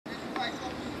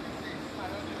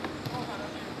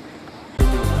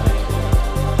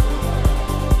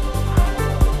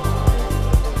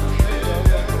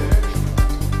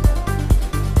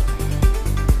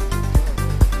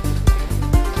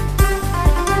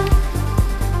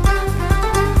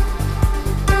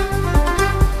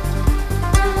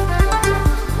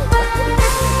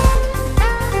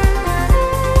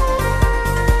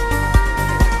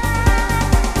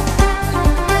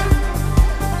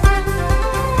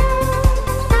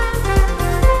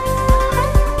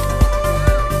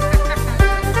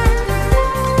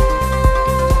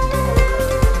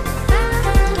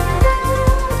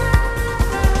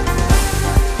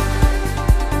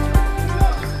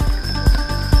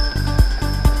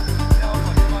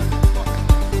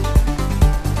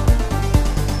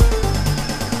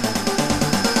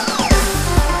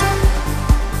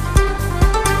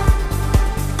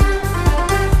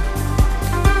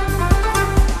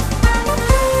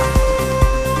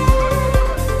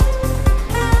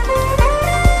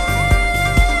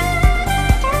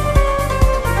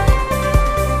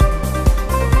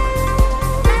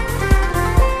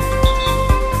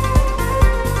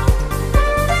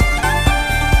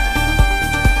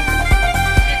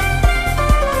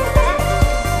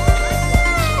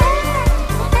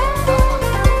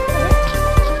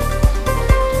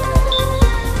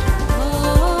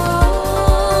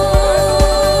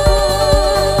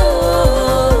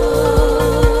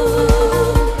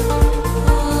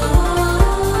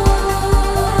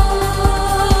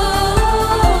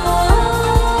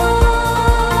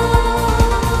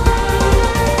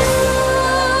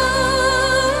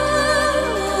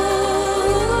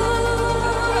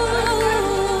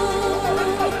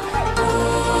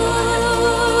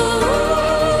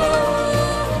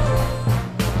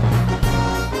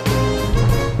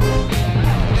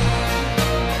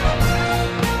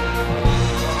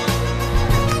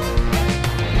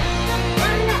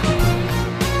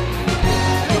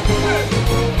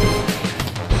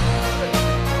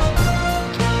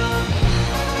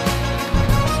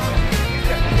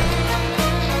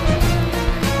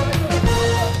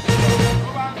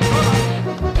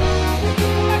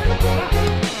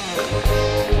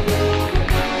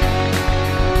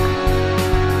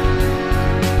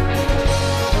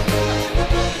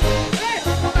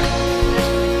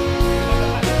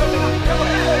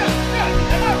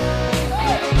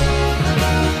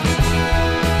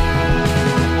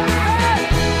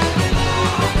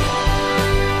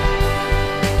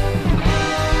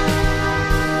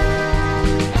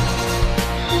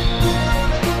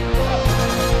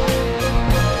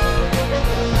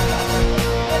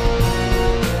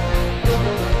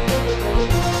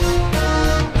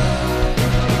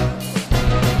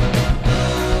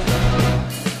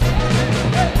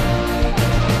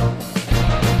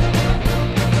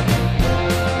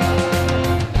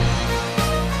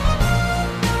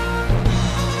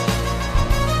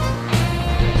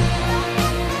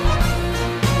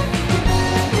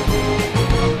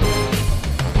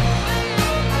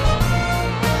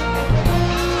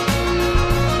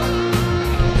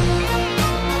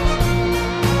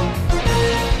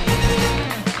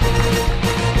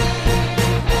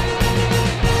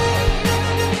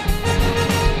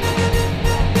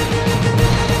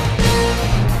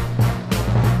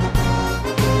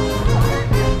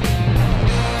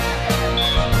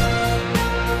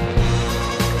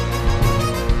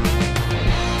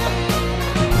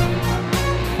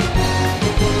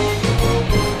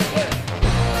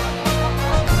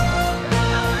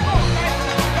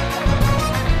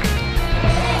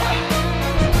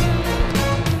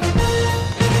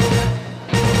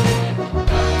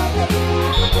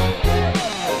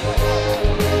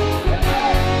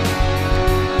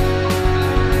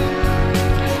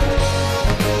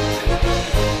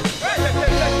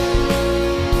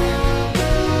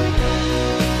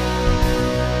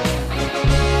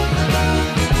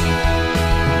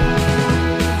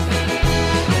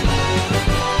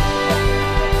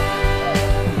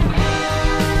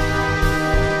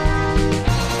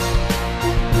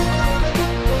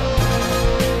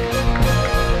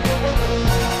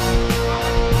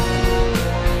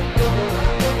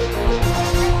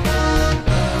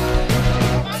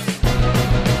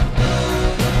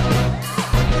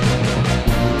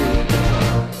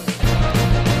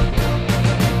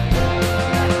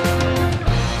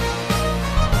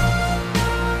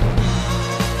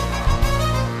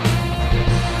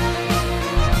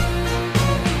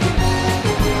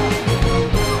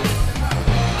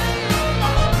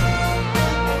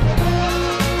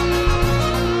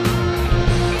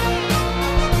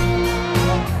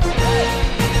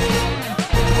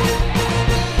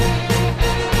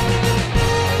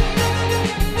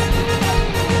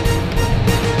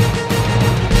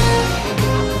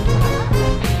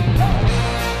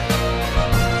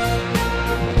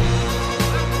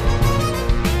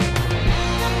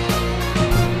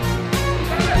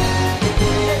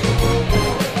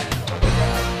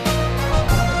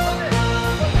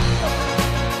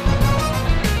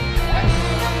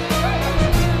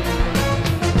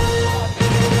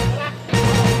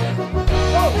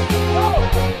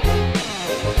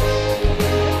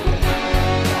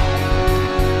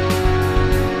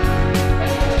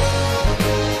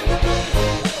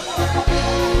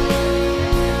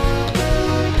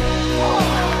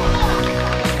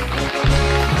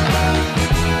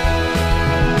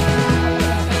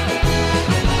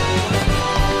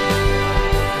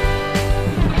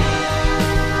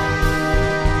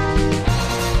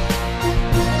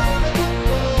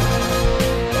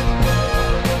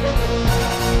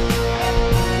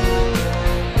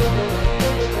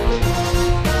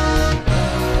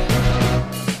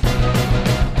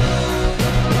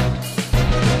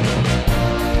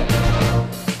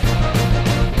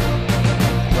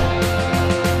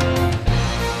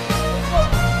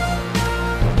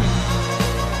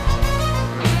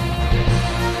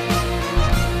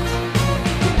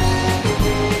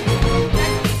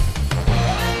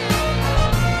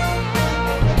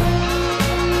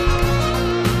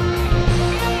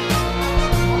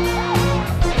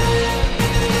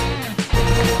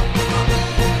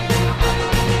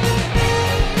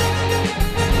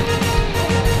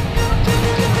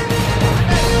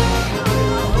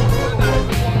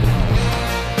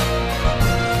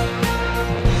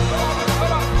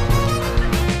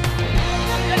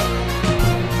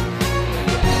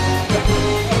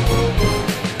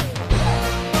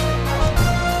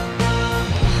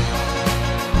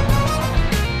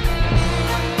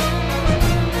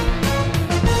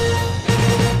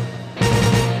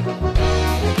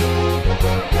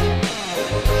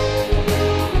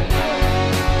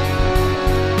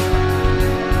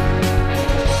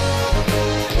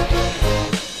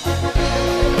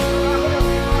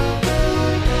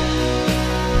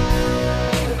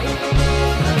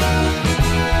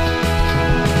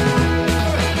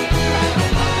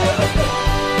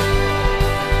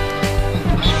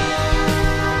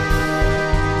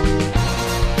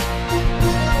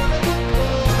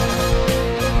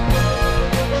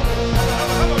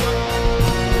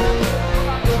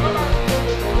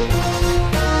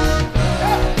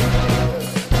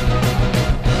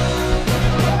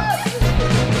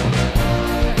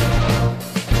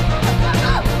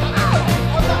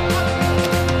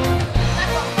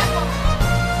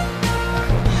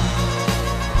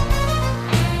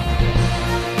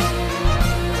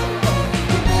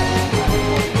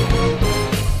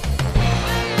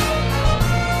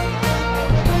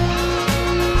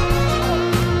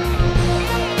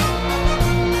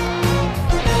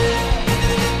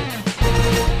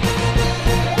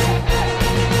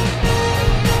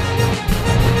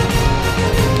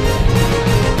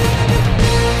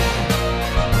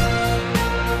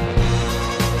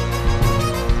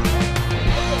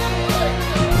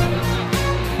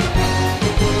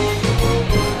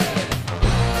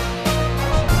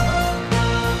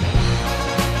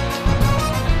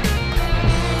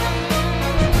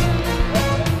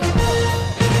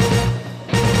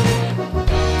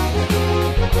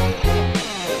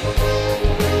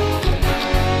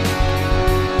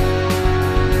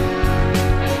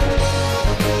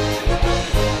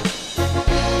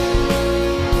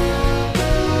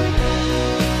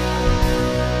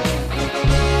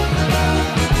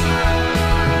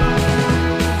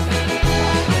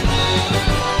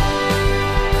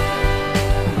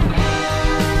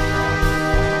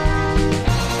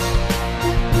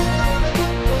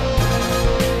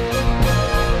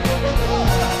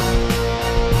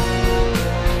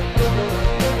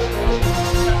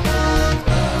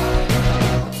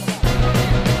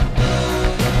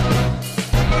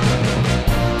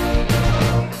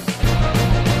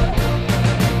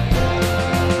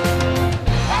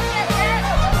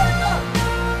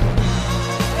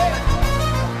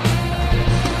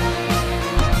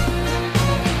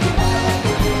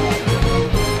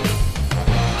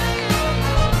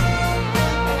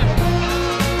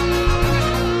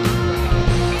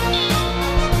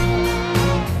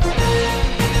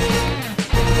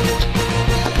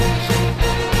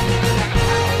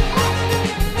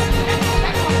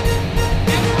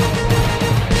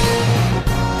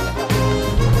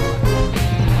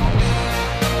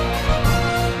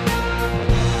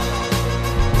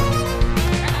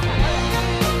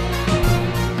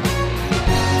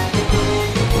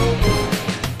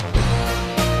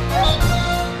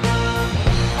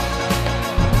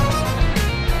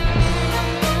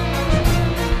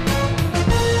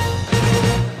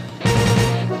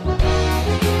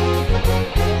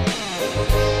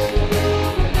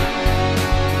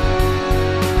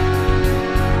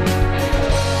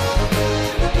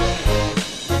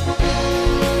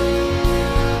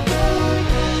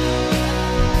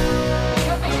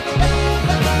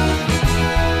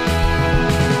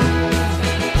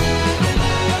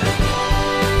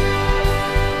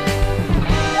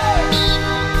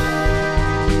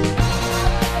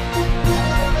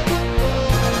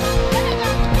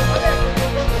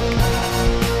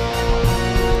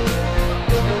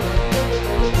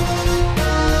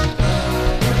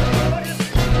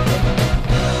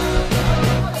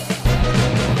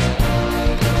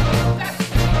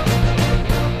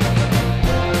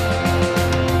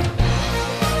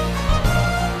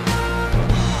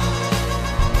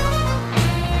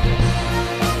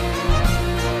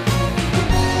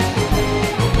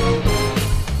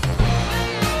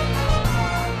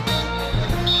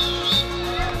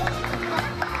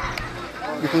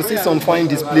can see some fine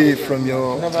display from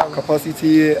your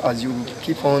capacity as you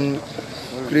keep on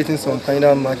creating some kind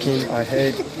of marking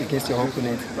ahead against your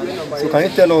opponent. So can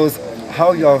you tell us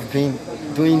how you have been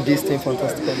doing this thing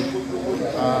fantastically?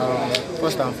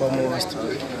 First and foremost,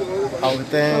 I will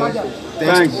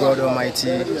thanks to God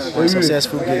Almighty for a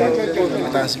successful game.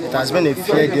 It has been a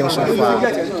fair game so far.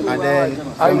 And then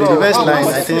from the defense line,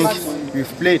 I think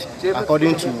we've played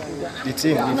according to the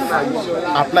team. We've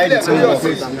applied the teamwork,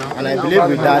 and I believe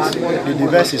with that, the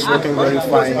defense is working very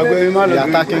fine. The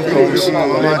attacking comes,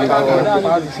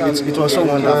 it was so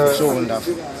wonderful, so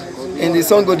wonderful. In the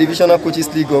Songo Divisional Coaches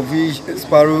League of which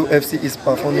Sparrow FC is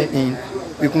performing in,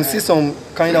 we can see some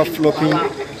kind of flopping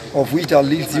of which that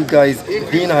leads you guys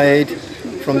being ahead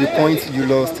from the point you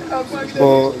lost.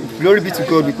 But glory be to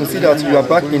God, we can see that you are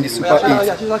back in the Super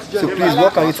 8. So please,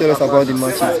 what can you tell us about the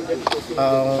matches?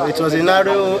 It was a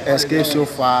narrow escape so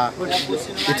far.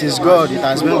 It is God, it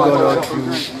has been God all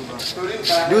through.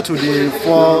 Due to the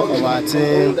fall of our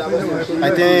team,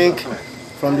 I think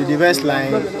from the defense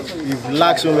line, we've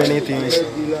lacked so many things.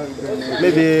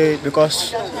 Maybe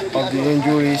because of the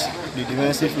injuries the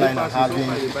defensive line are having.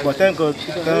 But thanks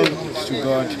to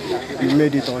God, we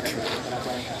made it all through.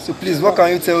 So please, what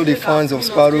can you tell the fans of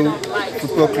Sparrow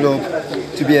Football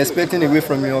Club to be expecting away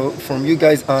from you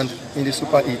guys and in the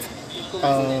Super 8?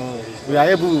 We are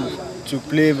able to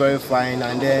play very fine,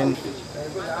 and then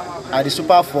at the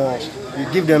Super 4, we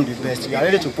give them the best. We are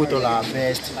ready to put all our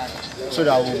best so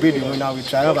that we'll be the winner. We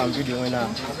triumph and be the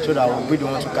winner so that we'll be the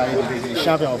one to carry the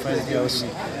champion of SDLC.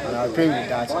 And I pray with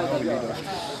that.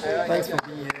 Thanks for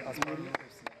being